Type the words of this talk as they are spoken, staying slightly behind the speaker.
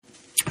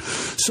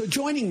So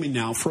joining me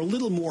now for a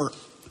little more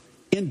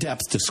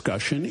in-depth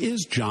discussion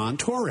is John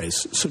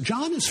Torres. So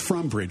John is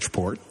from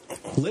Bridgeport,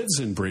 lives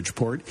in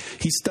Bridgeport.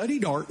 He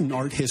studied art and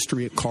art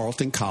history at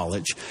Carleton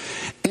College.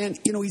 And,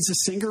 he's a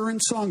singer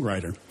and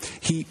songwriter.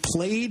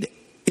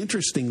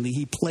 Interestingly,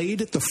 he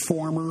played at the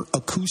former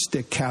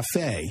Acoustic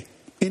Cafe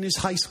in his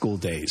high school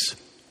days.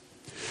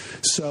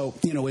 So,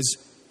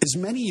 as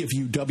many of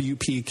you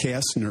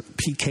WPKN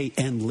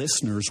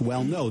listeners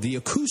well know, the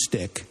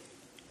Acoustic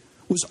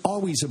was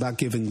always about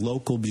giving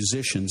local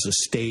musicians a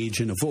stage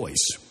and a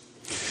voice.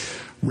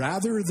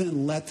 Rather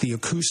than let the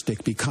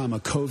Acoustic become a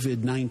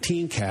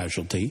COVID-19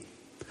 casualty,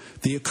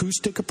 the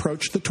Acoustic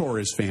approached the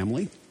Torres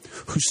family,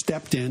 who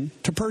stepped in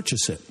to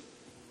purchase it.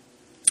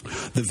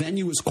 The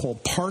venue is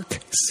called Park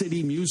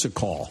City Music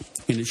Hall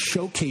and is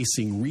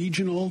showcasing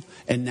regional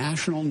and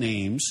national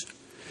names.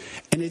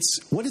 And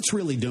what it's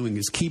really doing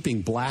is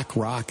keeping black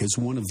rock as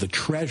one of the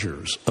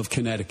treasures of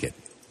Connecticut.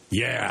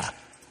 Yeah.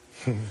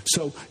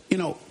 So,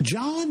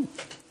 John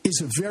is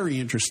a very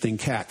interesting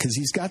cat because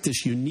he's got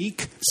this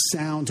unique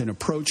sound and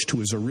approach to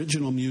his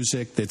original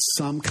music that's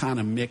some kind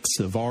of mix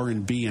of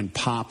R&B and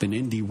pop and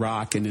indie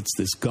rock, and it's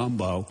this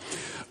gumbo.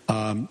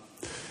 And,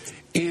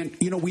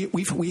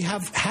 we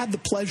have had the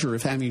pleasure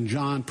of having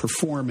John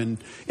perform in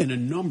a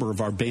number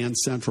of our Band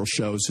Central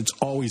shows. It's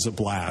always a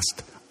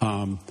blast.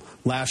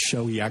 Last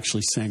show, he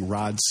actually sang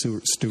Rod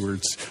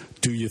Stewart's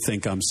 "Do You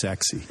Think I'm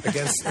Sexy?"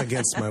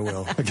 Against my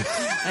will.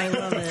 I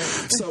love it.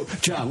 So,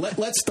 John,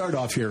 let's start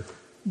off here.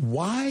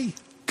 Why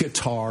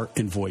guitar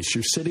and voice?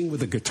 You're sitting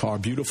with a guitar,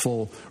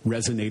 beautiful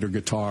resonator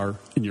guitar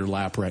in your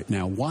lap right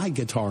now. Why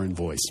guitar and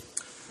voice?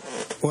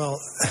 Well,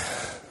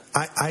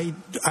 I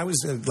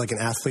was like an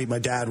athlete. My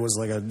dad was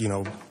like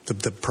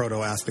the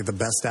proto athlete, the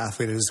best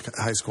athlete at his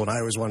high school, and I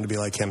always wanted to be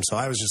like him. So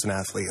I was just an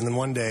athlete. And then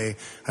one day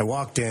I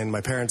walked in.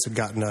 My parents had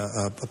gotten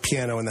a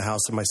piano in the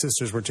house, and my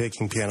sisters were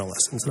taking piano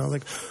lessons. And I was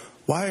like,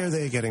 why are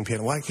they getting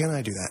piano? Why can't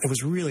I do that? It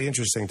was really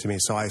interesting to me.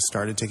 So I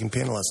started taking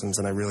piano lessons,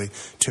 and I really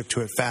took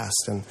to it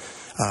fast and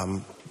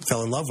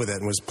fell in love with it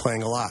and was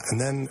playing a lot. And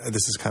then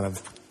this is kind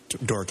of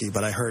dorky,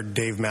 but I heard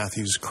Dave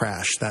Matthews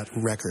Crash, that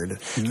record.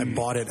 I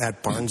bought it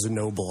at Barnes &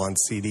 Noble on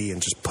CD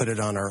and just put it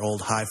on our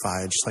old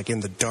hi-fi, just like in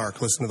the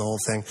dark, listened to the whole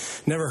thing.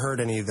 Never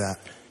heard any of that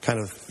kind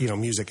of,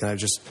 music,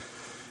 and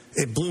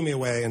it blew me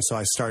away, and so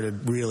I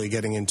started really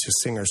getting into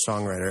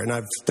singer-songwriter. And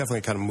I've definitely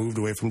kind of moved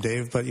away from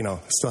Dave, but,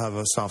 still have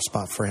a soft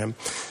spot for him.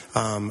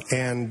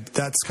 And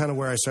that's kind of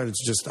where I started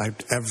to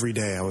every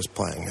day I was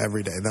playing,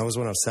 every day. That was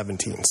when I was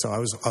 17. So I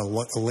was a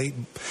late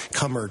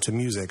comer to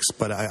music,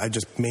 but I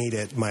just made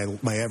it my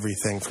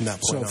everything from that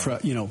point on.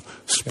 So,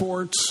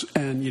 sports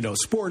and,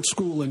 sports,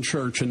 school, and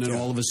church, and then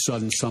all of a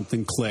sudden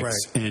something clicks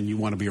and you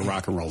want to be a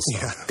rock and roll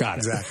star. Yeah, got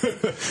it.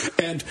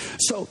 Exactly. And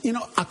so,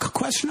 a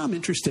question I'm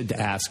interested to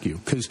ask you,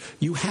 because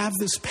you have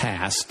this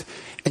past,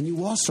 and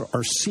you also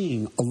are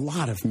seeing a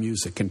lot of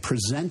music and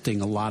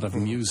presenting a lot of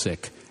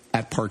music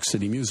at Park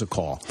City Music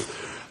Hall.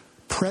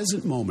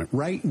 Present moment,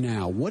 right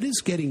now, what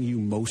is getting you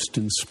most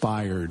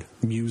inspired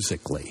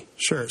musically?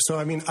 Sure. So,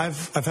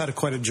 I've had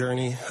quite a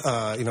journey.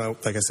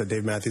 Like I said,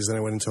 Dave Matthews, then I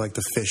went into like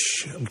the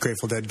Fish,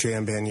 Grateful Dead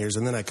jam band years,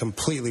 and then I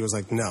completely was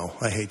like, no,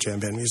 I hate jam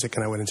band music,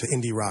 and I went into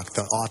indie rock.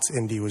 The aughts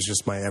indie was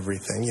just my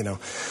everything,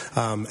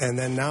 And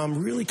then now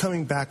I'm really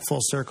coming back full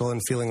circle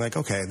and feeling like,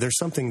 okay, there's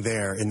something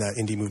there in that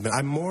indie movement.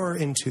 I'm more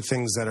into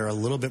things that are a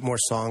little bit more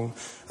song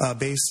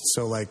based,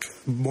 so like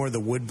more the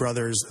Wood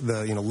Brothers,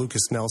 the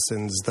Lucas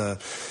Nelsons, the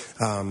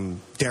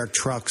Derek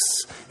Trucks,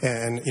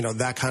 and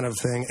that kind of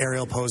thing.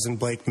 Ariel Posen,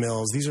 Blake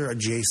Mills. These are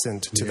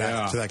adjacent to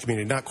that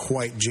community. Not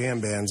quite jam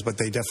bands, but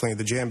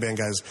the jam band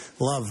guys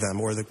love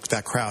them, or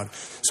that crowd.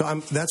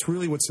 So that's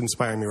really what's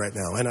inspiring me right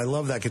now. And I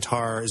love that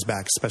guitar is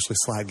back, especially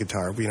slide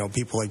guitar.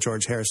 People like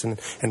George Harrison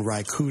and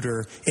Ry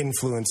Cooder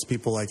influence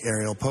people like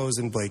Ariel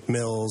Posen, Blake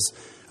Mills,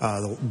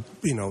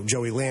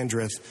 Joey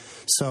Landreth.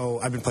 So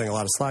I've been playing a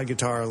lot of slide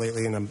guitar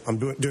lately, and I'm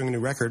doing a new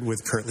record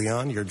with Kurt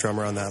Leon, your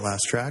drummer on that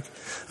last track.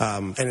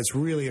 And it's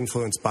really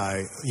influenced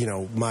by,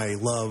 my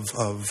love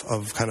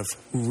of kind of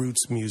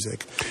roots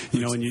music.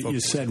 And you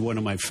said one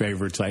of my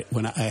favorites.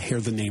 When I hear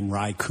the name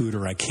Ry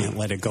Cooder, I can't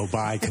let it go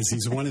by, because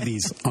he's one of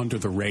these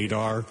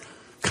under-the-radar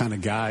kind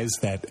of guys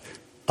that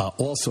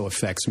also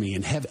affects me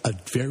and have a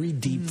very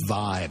deep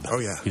vibe. Oh,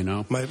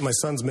 yeah. My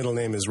son's middle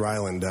name is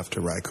Ryland after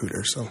Ry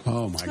Cooder. So.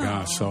 Oh, my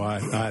gosh. So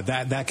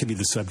that could be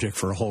the subject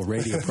for a whole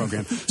radio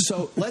program.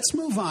 So let's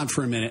move on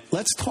for a minute.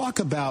 Let's talk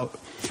about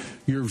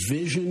your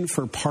vision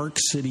for Park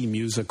City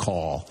Music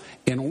Hall,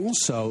 and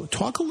also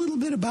talk a little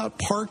bit about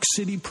Park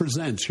City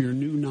Presents, your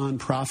new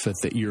nonprofit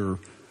that you're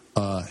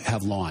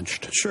have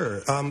launched.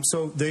 Sure.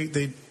 So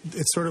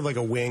it's sort of like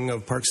a wing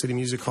of Park City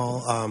Music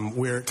Hall.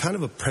 We're kind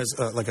of a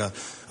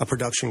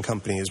production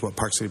company is what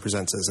Park City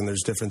Presents is, and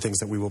there's different things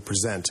that we will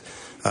present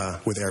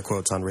with air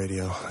quotes on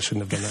radio. I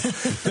shouldn't have done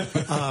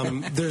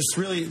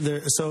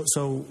that.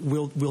 So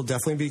we'll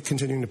definitely be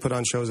continuing to put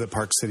on shows at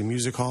Park City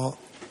Music Hall.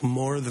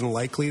 more than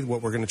likely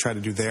what we're going to try to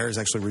do there is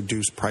actually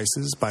reduce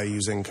prices by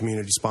using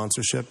community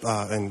sponsorship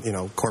and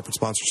corporate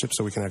sponsorship,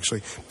 so we can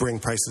actually bring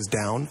prices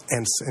down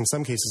and in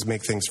some cases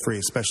make things free,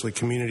 especially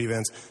community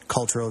events,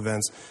 cultural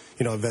events,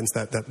 events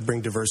that bring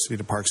diversity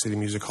to Park City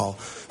Music Hall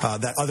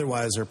that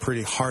otherwise are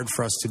pretty hard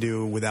for us to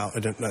do without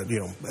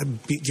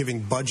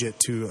giving budget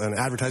to an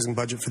advertising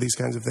budget for these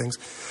kinds of things.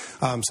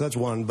 So that's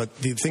one. But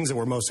the things that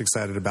we're most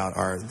excited about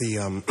are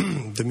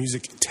the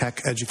music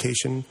tech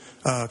education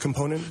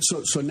component.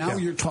 So now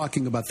you're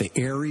talking about the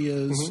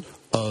areas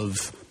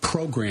of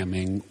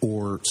programming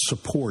or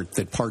support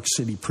that Park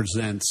City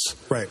Presents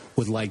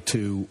would like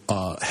to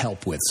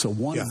help with. So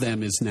one of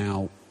them is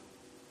now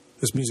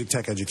this music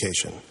tech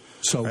education.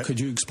 So could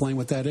you explain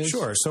what that is?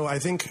 Sure. So I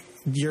think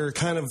you're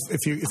kind of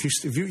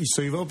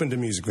so you've opened a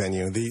music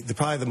venue.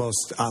 Probably the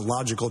most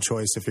logical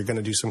choice if you're going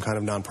to do some kind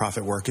of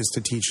nonprofit work is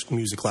to teach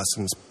music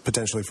lessons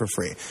potentially for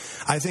free.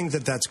 I think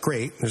that that's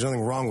great. There's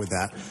nothing wrong with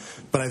that.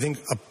 But I think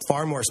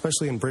far more,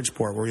 especially in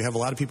Bridgeport, where you have a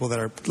lot of people that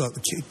are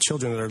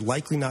children that are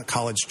likely not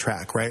college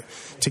track, right?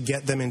 To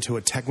get them into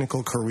a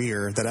technical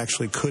career that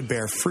actually could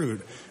bear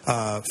fruit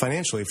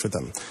financially for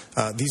them.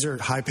 These are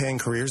high-paying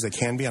careers. They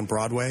can be on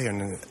Broadway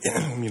and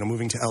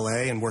moving to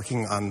LA and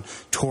working on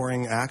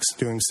touring acts,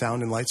 doing sound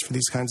and lights for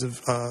these kinds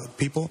of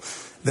people.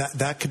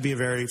 That could be a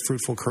very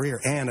fruitful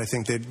career. And I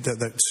think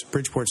that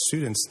Bridgeport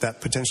students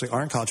that potentially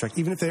aren't college track,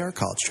 even if they are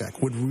college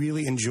track, would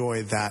really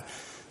enjoy these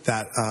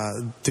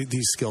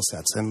skill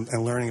sets and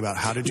learning about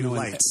how to do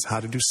lights, how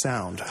to do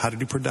sound, how to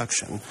do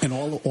production. And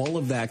all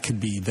of that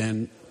could be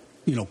then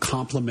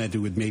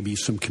complemented with maybe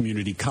some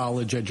community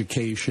college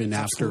education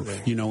after,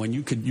 and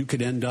you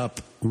could end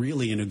up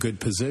really in a good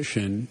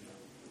position,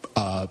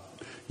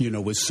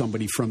 with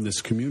somebody from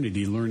this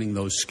community learning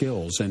those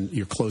skills, and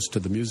you're close to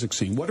the music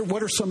scene.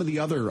 What are some of the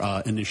other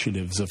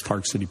initiatives of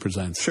Park City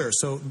Presents? Sure.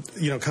 So,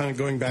 kind of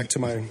going back to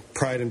my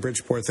pride in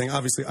Bridgeport thing,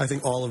 obviously I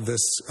think all of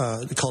this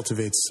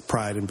cultivates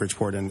pride in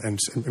Bridgeport and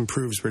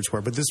improves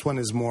Bridgeport. But this one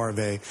is more of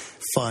a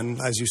fun,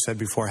 as you said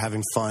before,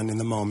 having fun in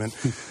the moment.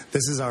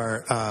 This is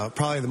our,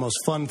 probably the most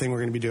fun thing we're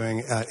going to be doing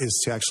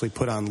is to actually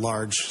put on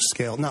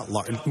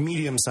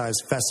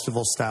medium-sized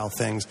festival-style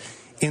things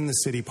in the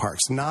city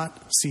parks,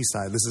 not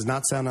Seaside. This is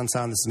not Sound on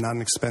Sound. This is not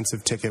an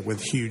expensive ticket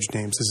with huge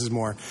names. This is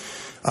more,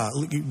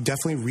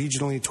 definitely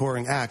regionally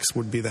touring acts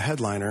would be the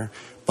headliner,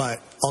 but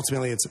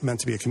ultimately it's meant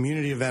to be a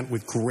community event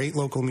with great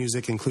local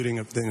music, including,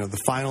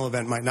 the final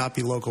event might not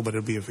be local, but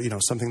it'll be,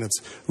 something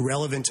that's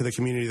relevant to the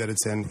community that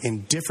it's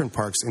in different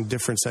parks, in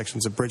different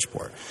sections of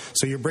Bridgeport.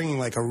 So you're bringing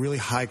like a really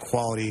high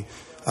quality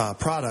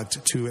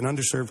product to an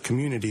underserved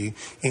community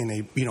in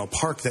a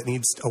park that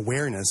needs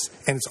awareness,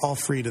 and it's all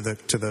free to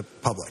the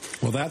public.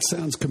 Well, that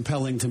sounds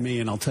compelling to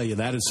me, and I'll tell you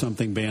that is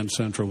something Band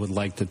Central would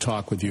like to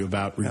talk with you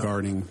about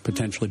regarding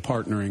potentially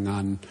partnering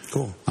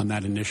on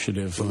that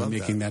initiative,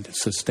 making that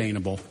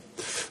sustainable.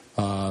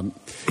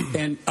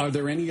 And are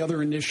there any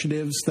other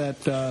initiatives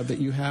that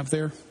you have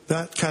there?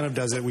 That kind of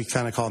does it. We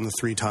kind of call them the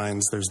 3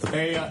 times. There's the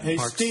Hey,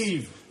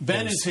 Steve,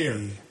 Ben is here.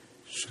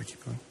 Should I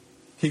keep going?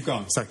 Keep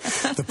going. Sorry.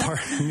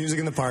 Music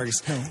in the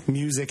parks,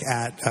 music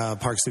at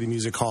Park City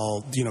Music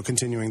Hall,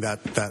 continuing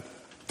that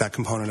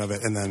component of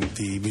it, and then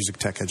the music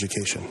tech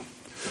education.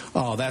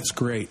 Oh, that's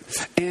great.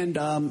 And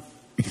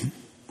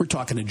we're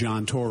talking to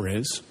John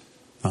Torres.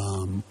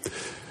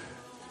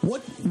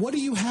 What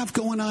do you have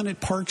going on at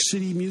Park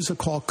City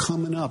Music Hall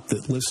coming up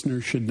that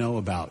listeners should know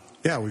about?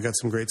 Yeah, we've got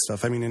some great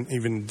stuff. I mean,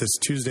 even this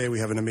Tuesday, we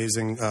have an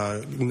amazing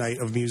night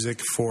of music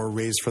for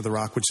Raise for the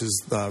Rock, which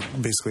is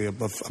basically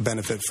a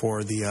benefit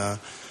for the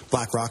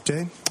Black Rock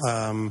Day.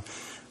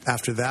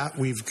 After that,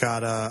 we've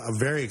got a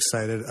very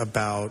excited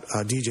about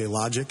DJ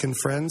Logic and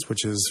Friends,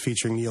 which is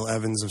featuring Neil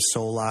Evans of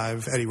Soul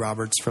Live, Eddie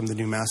Roberts from the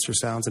New Master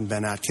Sounds, and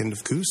Ben Atkin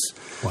of Goose.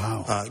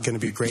 Wow. Going to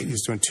be great.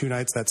 He's doing 2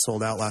 nights. That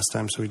sold out last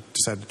time, so we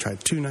decided to try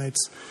 2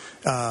 nights.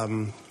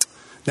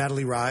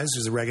 Natalie Rise,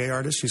 who's a reggae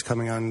artist. She's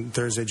coming on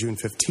Thursday, June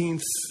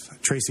 15th.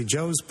 Tracy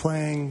Joe's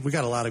playing. We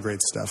got a lot of great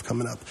stuff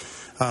coming up.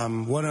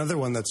 One other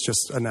one that's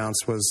just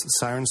announced was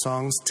Siren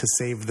Songs to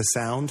Save the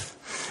Sound,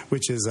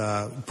 which is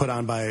put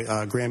on by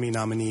Grammy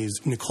nominees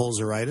Nicole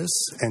Zaritis,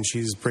 and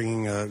she's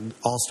bringing an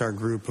all-star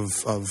group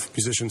of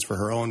musicians for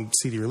her own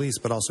CD release,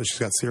 but also she's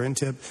got Siren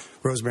Tip,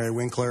 Rosemary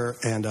Winkler,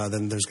 and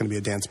then there's going to be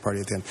a dance party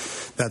at the end.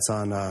 That's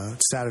on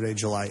Saturday,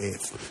 July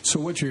 8th. So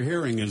what you're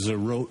hearing is a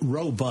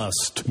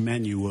robust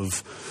menu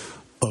of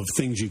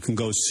things you can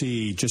go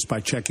see just by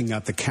checking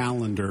out the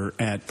calendar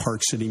at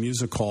Park City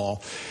Music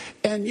Hall.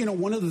 And,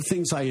 one of the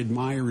things I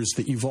admire is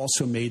that you've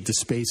also made the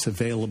space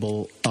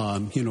available,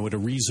 at a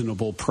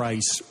reasonable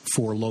price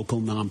for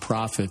local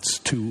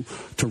nonprofits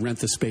to rent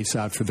the space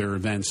out for their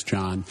events,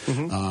 John.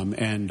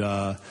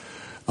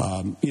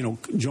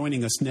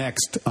 Joining us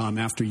next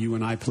after you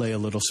and I play a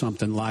little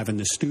something live in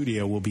the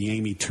studio will be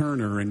Amy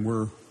Turner, and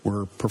we're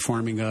we're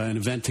performing an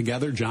event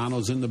together.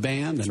 Jono's in the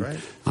band, and That's right.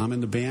 I'm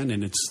in the band,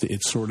 and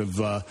it's sort of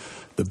the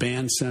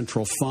Band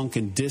Central Funk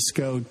and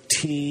Disco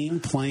team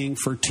playing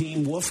for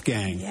Team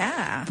Wolfgang.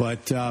 Yeah.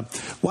 But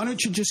why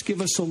don't you just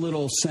give us a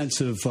little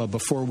sense of,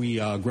 before we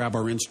grab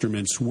our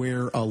instruments,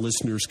 where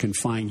listeners can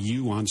find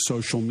you on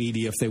social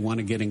media if they want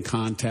to get in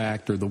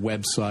contact, or the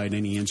website,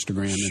 any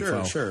Instagram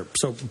info? Sure.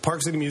 So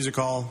Park City Music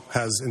Hall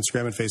has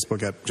Instagram and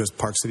Facebook at just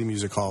Park City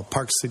Music Hall.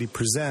 Park City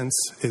Presents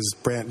is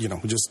brand,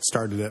 we just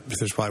started it.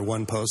 There's probably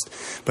one post,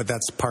 but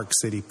that's Park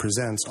City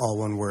Presents, all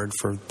one word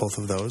for both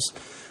of those.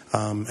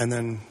 And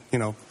then,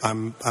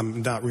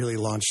 I'm not really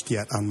launched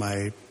yet on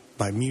my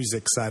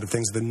music side of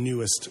things. The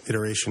newest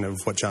iteration of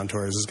what John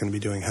Torres is going to be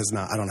doing I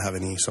don't have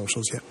any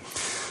socials yet.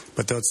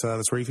 But that's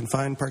where you can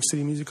find Park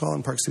City Music Hall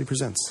and Park City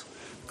Presents.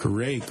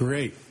 Great.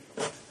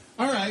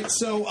 All right,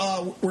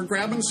 so we're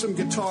grabbing some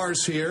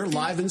guitars here,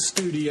 live in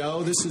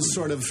studio. This is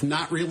sort of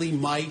not really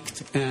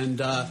mic'd,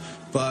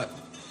 but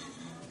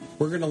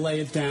we're going to lay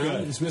it down.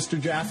 Good. Is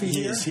Mr. Jaffe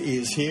here? He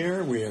is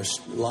here. We are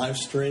live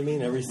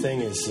streaming.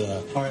 Everything is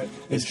all right.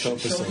 Show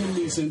him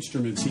these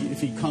instruments. When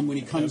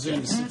he comes in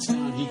and sits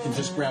down, he can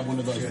just grab one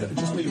of those. Good.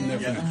 Just leave them there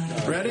for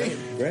now. Ready?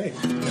 Great.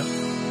 Yep.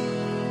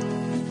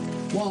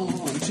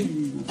 1,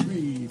 2,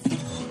 3, 4.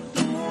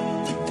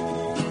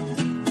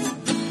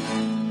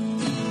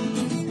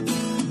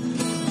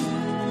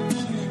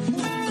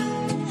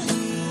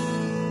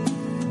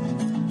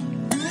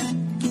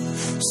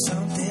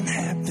 Something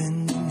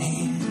happened in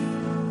here.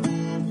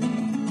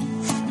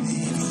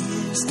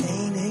 It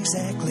ain't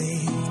exactly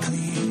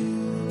clear.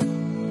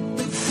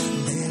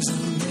 There's a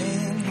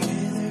man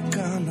with a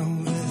gun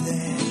over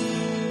there,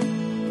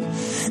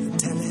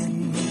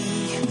 telling me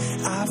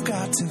I've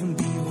got to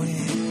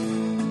beware.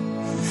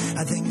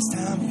 I think it's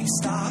time we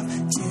stop,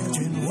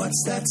 children.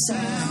 What's that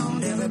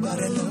sound?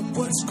 Everybody, look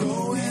what's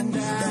going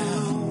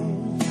down.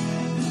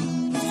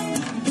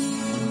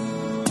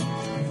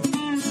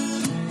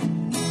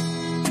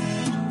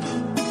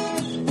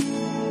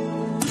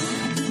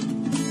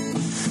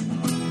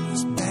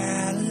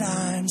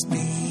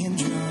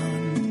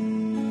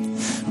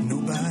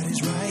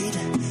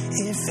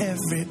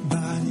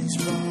 Everybody's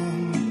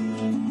wrong.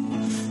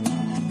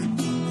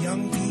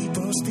 Young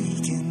people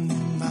speaking their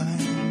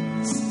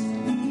minds,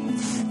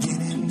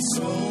 getting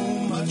so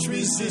much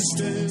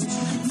resistance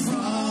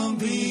from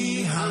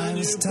behind.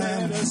 It's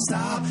time to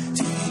stop.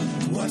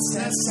 What's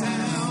that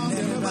sound?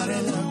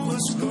 Everybody look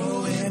what's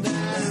going down.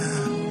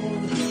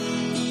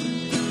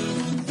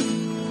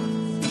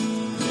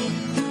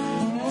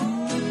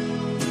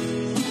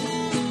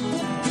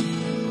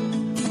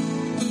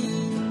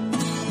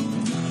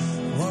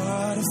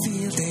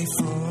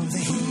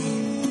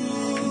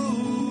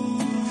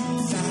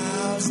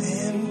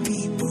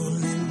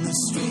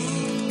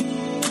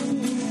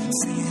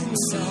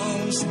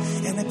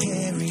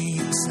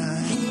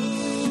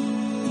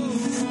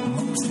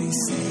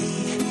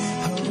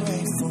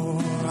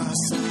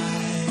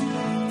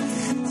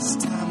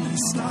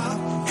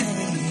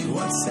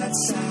 That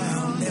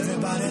sound,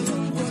 everybody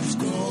look what's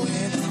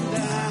going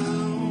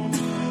down.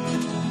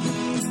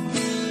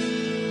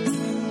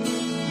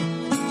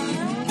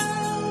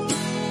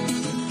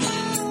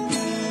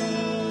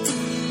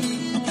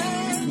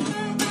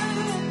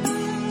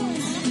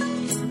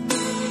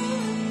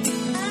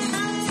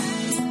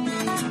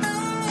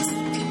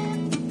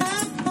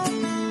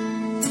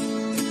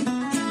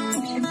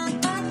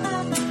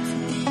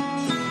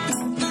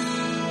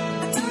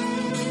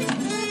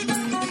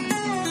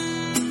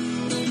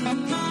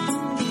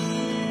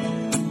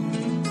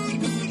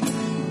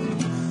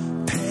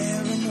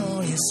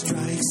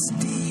 Strikes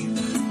deep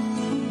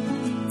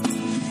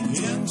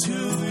into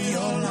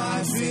your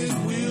life, it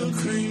will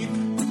creep.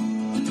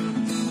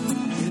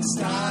 It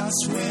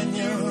starts when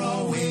you're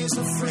always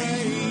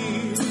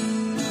afraid.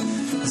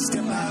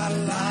 Step out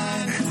of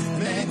line,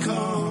 they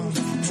come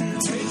to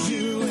take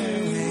you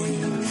away.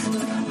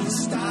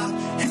 Stop,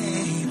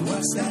 hey,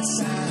 what's that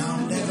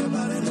sound?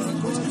 Everybody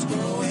look what's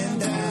going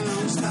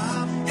down.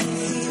 Stop,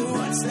 hey,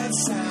 what's that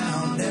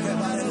sound?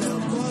 Everybody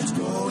look what's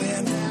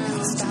going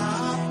down.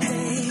 Stop.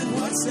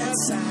 What's that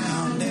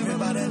sound?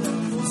 Everybody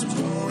look what's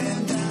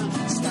going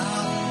down.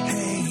 Stop.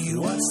 Hey,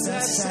 what's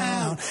that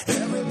sound?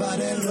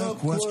 Everybody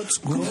look what's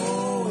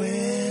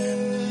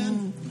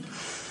going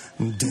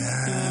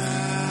down.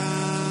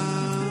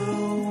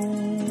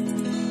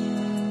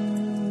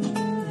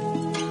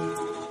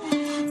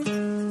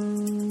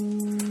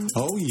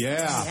 Oh,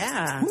 yeah.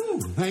 Yeah. Woo.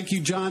 Thank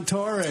you, John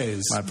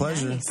Torres. My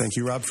pleasure. Nice. Thank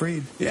you, Rob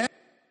Fried. Yeah.